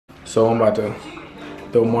So I'm about to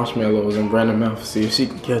throw marshmallows in Brandon's mouth, see if she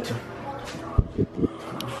can catch them.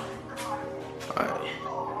 Alright.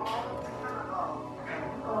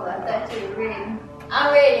 Oh, I thought you were ready.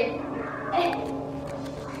 I'm ready.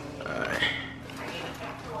 Alright.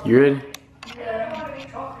 You ready? Yeah.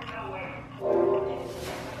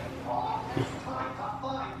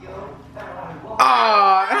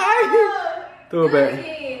 Ah! Throw it back. No,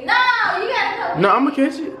 you gotta come. No, I'm gonna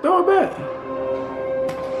catch it. Throw it back.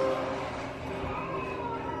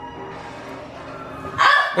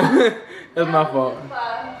 That's my fault.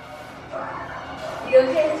 You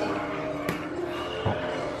gonna catch it?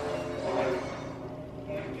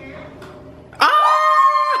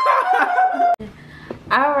 Ah!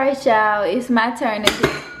 Alright, y'all. It's my turn to do.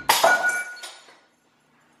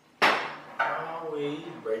 Always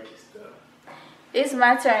breaking stuff. It's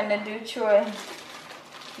my turn to do Troy.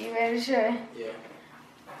 You ready, Troy? Yeah.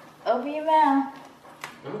 Open your mouth.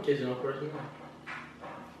 I'm gonna catch it on first one.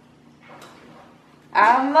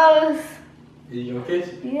 Almost. You gonna catch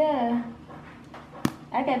it? Yeah.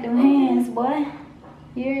 I got them hands, boy.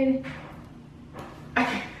 You ready?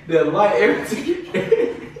 The light every time.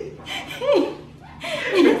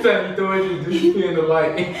 Every time you throw it, you do spin the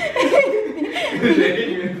light. They hit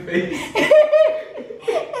you in the face.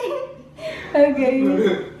 Okay.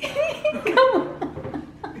 Come on.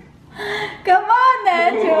 Come on now,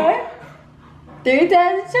 Troy. 3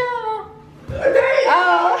 times 2.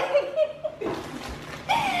 Oh.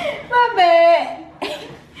 My bad.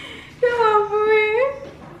 Come on, for real.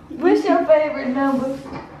 What's your favorite number?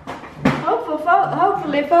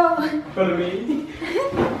 Hopefully 4. For me.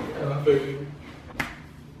 That's my favorite.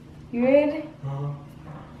 You ready? And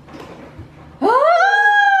Oh!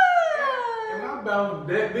 my mouth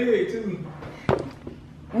that big too.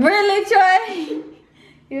 Really, Troy?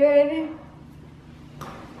 You ready?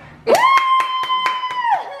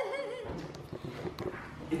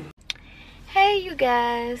 Hey you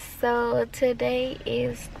guys, so today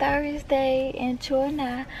is Thursday and Troy and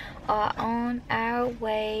I are on our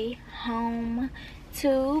way home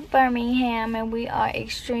to Birmingham, and we are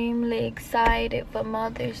extremely excited for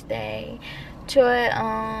Mother's Day. Troy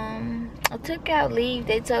took out leave.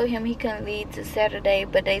 They told him he couldn't leave till Saturday,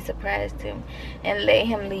 but they surprised him and let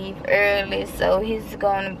him leave early, so we're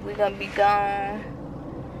gonna be gone.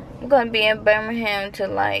 We're gonna be in Birmingham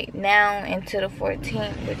till like now until the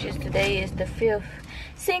 14th, which is today is the 5th.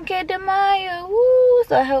 Cinco de Mayo, woo!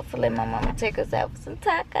 So hopefully my mama take us out for some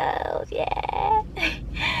tacos, yeah.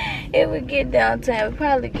 If we get downtown, we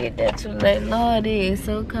probably get there too late. Lord, it is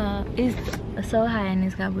so cold. It's so high in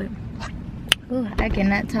this car, but ooh, I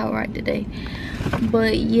cannot talk right today.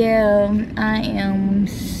 But yeah, I am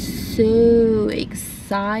so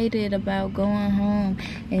excited about going home,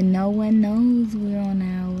 and no one knows we're on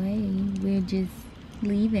our way. We're just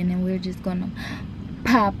leaving and we're just gonna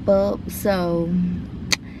pop up. So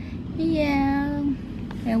yeah,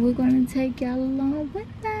 and we're gonna take y'all along with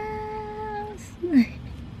us.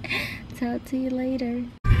 Talk to you later.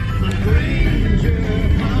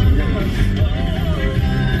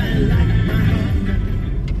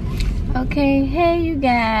 Okay, hey you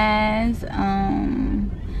guys,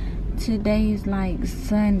 today is like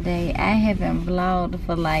Sunday. I haven't vlogged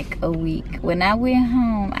for like a week. When I went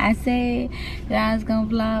home, I said that I was gonna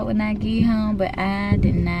vlog when I get home, but I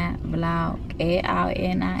did not vlog at all,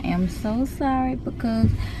 and I am so sorry because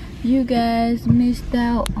you guys missed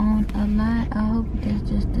out on a lot. I hope that's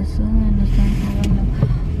just the sun or something, I don't know.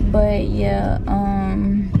 But yeah,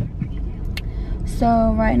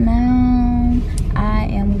 so right now I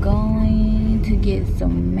am going to get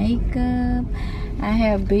some makeup. I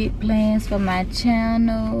have big plans for my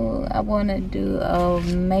channel. I want to do a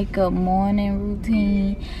makeup morning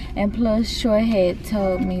routine, and plus Troy had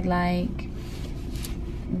told me like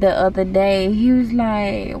the other day, he was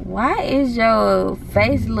like, why is your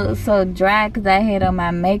face look so dry? Because I had on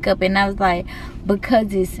my makeup, and I was like,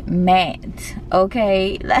 because it's matte,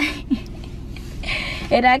 okay? Like,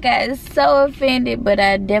 and I got so offended, but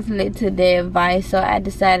I definitely took their advice. So I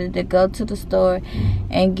decided to go to the store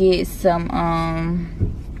and get some,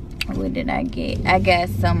 what did I get? I got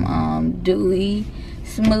some dewy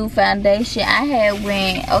smooth foundation. I had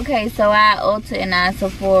went, okay, so our Ulta and our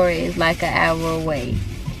Sephora is like an hour away.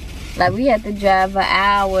 Like, we had to drive an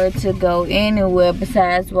hour to go anywhere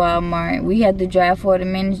besides Walmart. We had to drive 40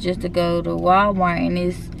 minutes just to go to Walmart, and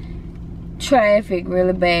it's traffic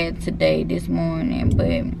really bad today, this morning.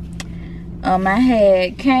 But I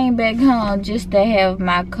had came back home just to have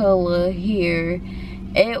my color here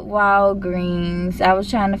at Walgreens. I was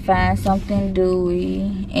trying to find something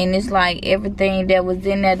dewy, and it's like everything that was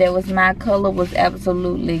in there that was my color was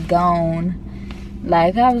absolutely gone.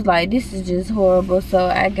 Like, I was like, this is just horrible. So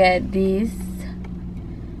I got this.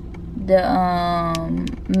 The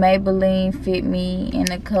Maybelline Fit Me in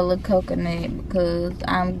the color coconut because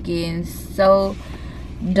I'm getting so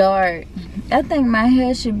dark. I think my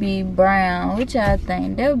hair should be brown. What y'all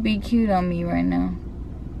think? That would be cute on me right now.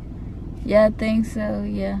 Y'all think so?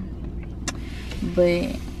 Yeah.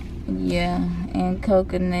 But yeah, and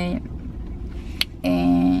coconut.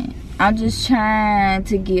 And I'm just trying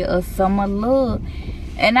to get a summer look.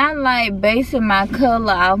 And I like basing my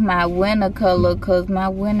color off my winter color, because my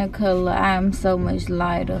winter color, I'm so much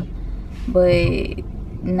lighter. But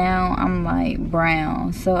now I'm like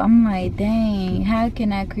brown. So I'm like, dang, how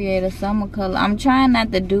can I create a summer color? I'm trying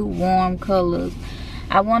not to do warm colors.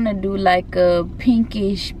 I want to do like a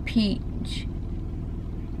pinkish peach,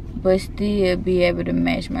 but still be able to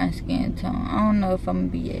match my skin tone. I don't know if I'm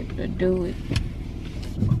going to be able to do it,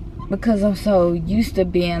 because I'm so used to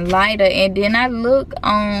being lighter. And then I look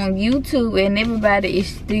on YouTube and everybody is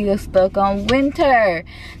still stuck on winter.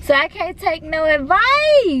 So I can't take no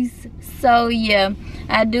advice. So yeah,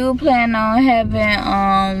 I do plan on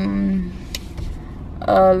having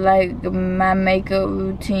like my makeup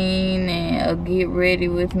routine and a get ready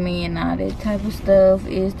with me and all that type of stuff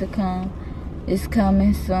is to come. It's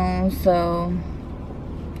coming soon. So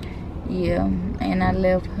yeah, and I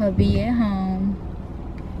left hubby at home.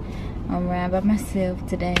 I'm riding by myself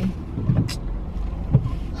today.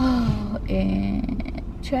 Oh, and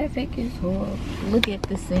traffic is horrible. Look at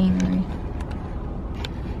the scenery.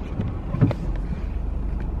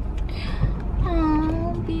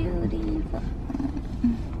 Oh, beautiful.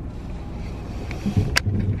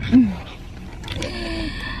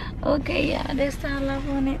 Okay, y'all, that's all I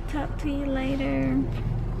wanted. Talk to you later.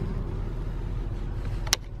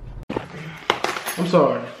 I'm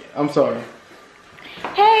sorry.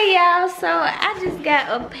 Hey y'all, so I just got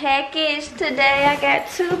a package today. I got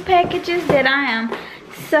 2 packages that I am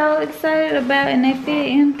so excited about, and they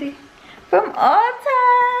feel empty, from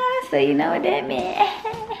Ulta. So you know what that means.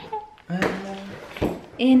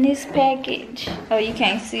 In this package, oh, you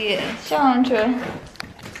can't see it, show them, Troy.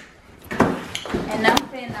 And I'm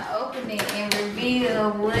finna open it and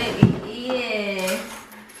reveal what it is.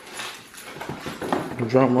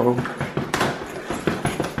 Drum roll.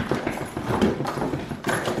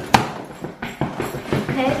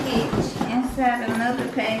 Package inside another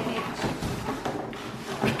package.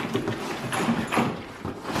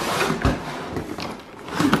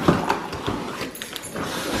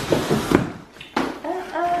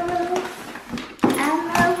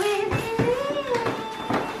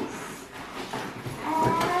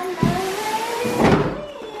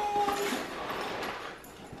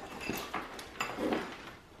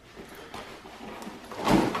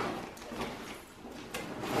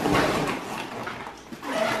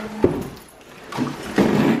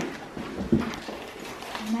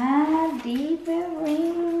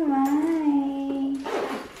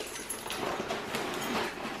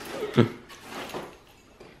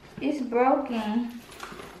 It's broken.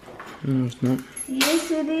 No, it's not.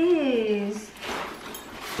 Yes, it is.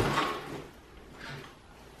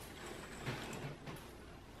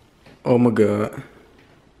 Oh my God.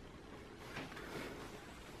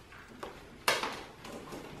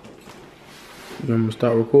 You want me to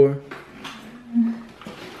start recording?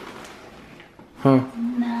 Huh?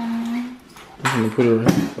 No. I'm gonna put it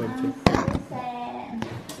right I'm so sad.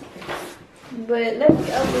 But let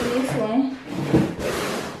me open this one.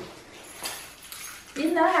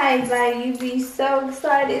 You know how it's like you be so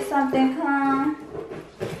excited something come,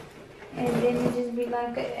 and then it just be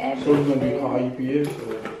like an epic. So it's gonna be called UPS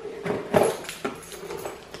or?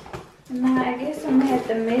 Nah, I guess I'm gonna have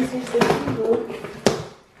to message the people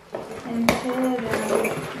and tell them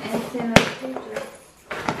and send them pictures.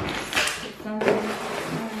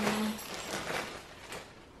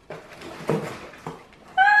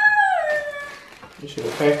 You should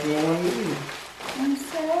have packed me on one of these. I'm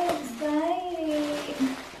so excited.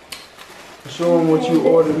 Show them what you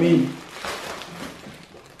ordered me.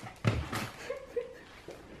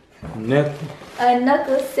 Nothing. A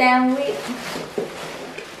knuckle sandwich.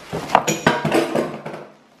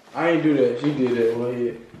 I ain't do that. She did that. Go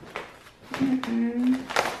ahead.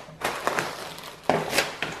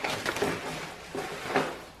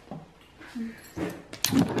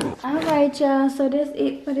 Alright, y'all, so that's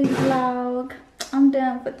it for this vlog. I'm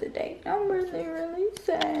done for today. I'm really, really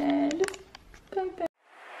sad. Bye-bye.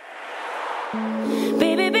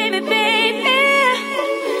 Baby, baby, baby,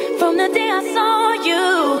 from the day I saw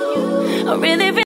you, I really